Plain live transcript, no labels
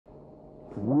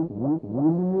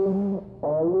William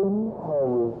Allen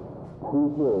Harris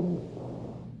presents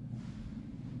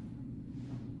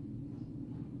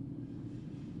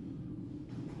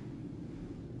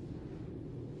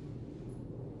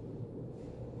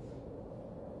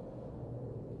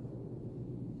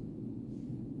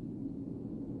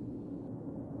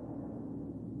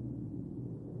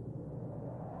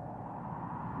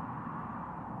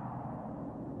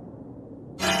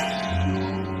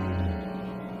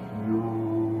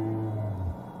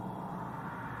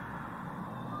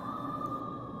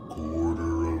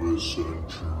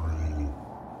century.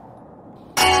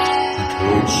 The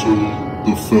council,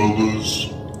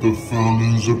 the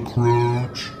fellas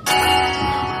approach.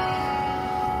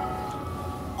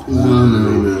 Quarter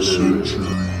of a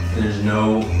century. There's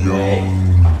no way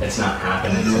it's not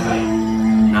happening tonight.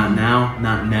 Not now,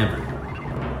 not never.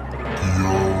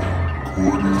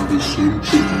 Quarter of a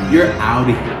century. You're out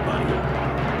of here, buddy.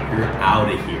 You're out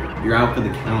of here. You're out for the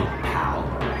count, pal.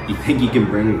 You think you can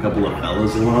bring a couple of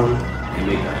fellas along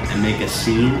and make a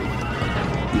scene?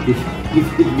 You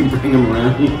think you can bring them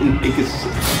around and make a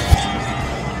scene?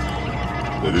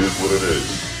 It is what it is.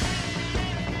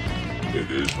 It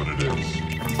is what it is.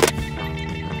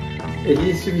 It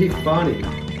used to be funny,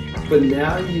 but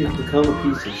now you've become a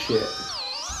piece of shit.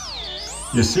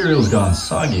 Your cereal's gone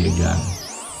soggy again,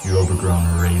 you overgrown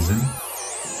raisin.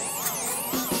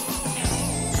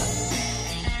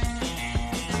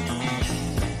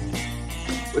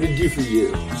 What did it do for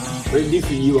you? What did it do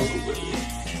for you, Uncle Willie?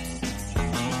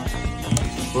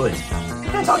 Willie,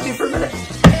 can I talk to you for a minute?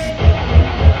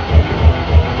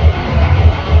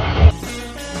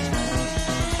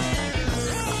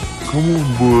 Come on,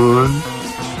 bud.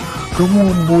 Come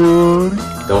on, bud.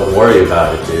 Don't worry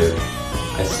about it, dude.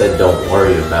 I said don't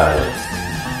worry about it.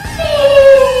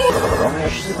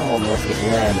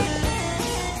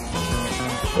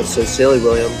 That's so silly,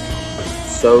 William.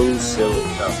 So silly.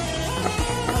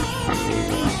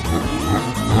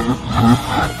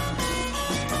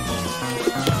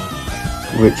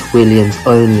 Rich William's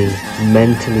only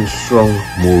mentally strong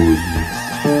Morgan.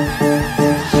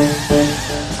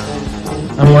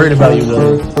 I'm worried about you,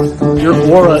 William. Your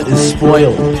aura is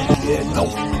spoiled. Yeah, no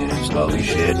one is. Holy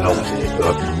shit, no one is.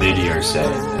 But many are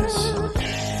saying this.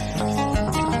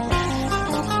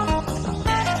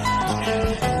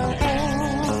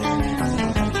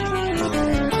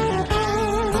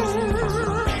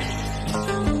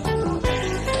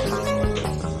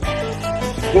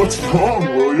 What's wrong,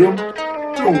 William?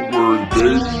 Don't worry, baby.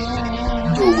 You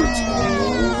know it's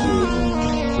all good.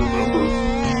 Remember,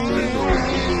 they know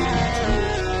we're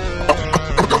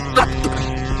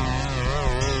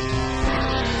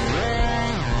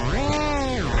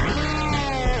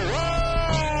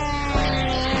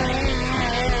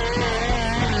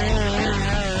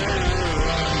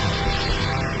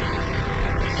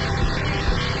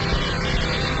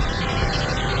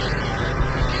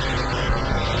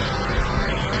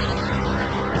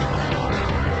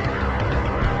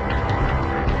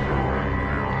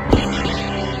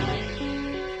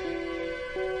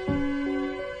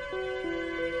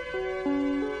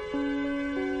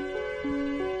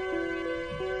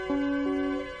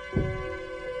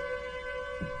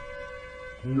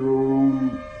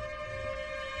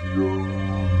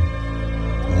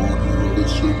quarter of a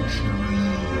century.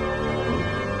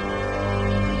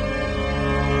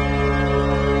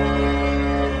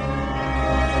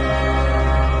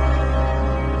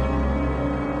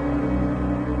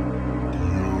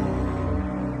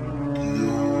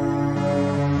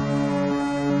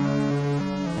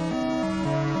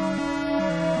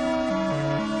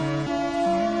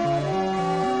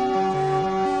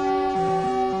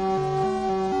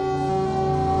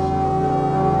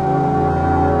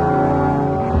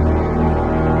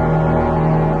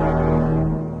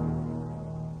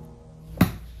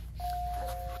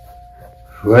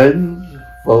 Friends,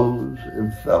 foes,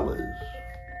 and fellas,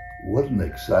 what an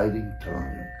exciting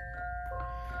time.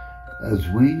 As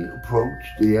we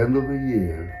approach the end of a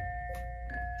year,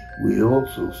 we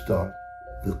also start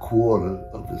the quarter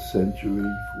of a century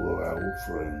for our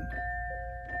friend.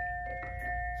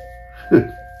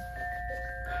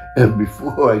 And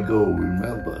before I go,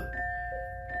 remember,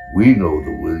 we know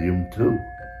the William too.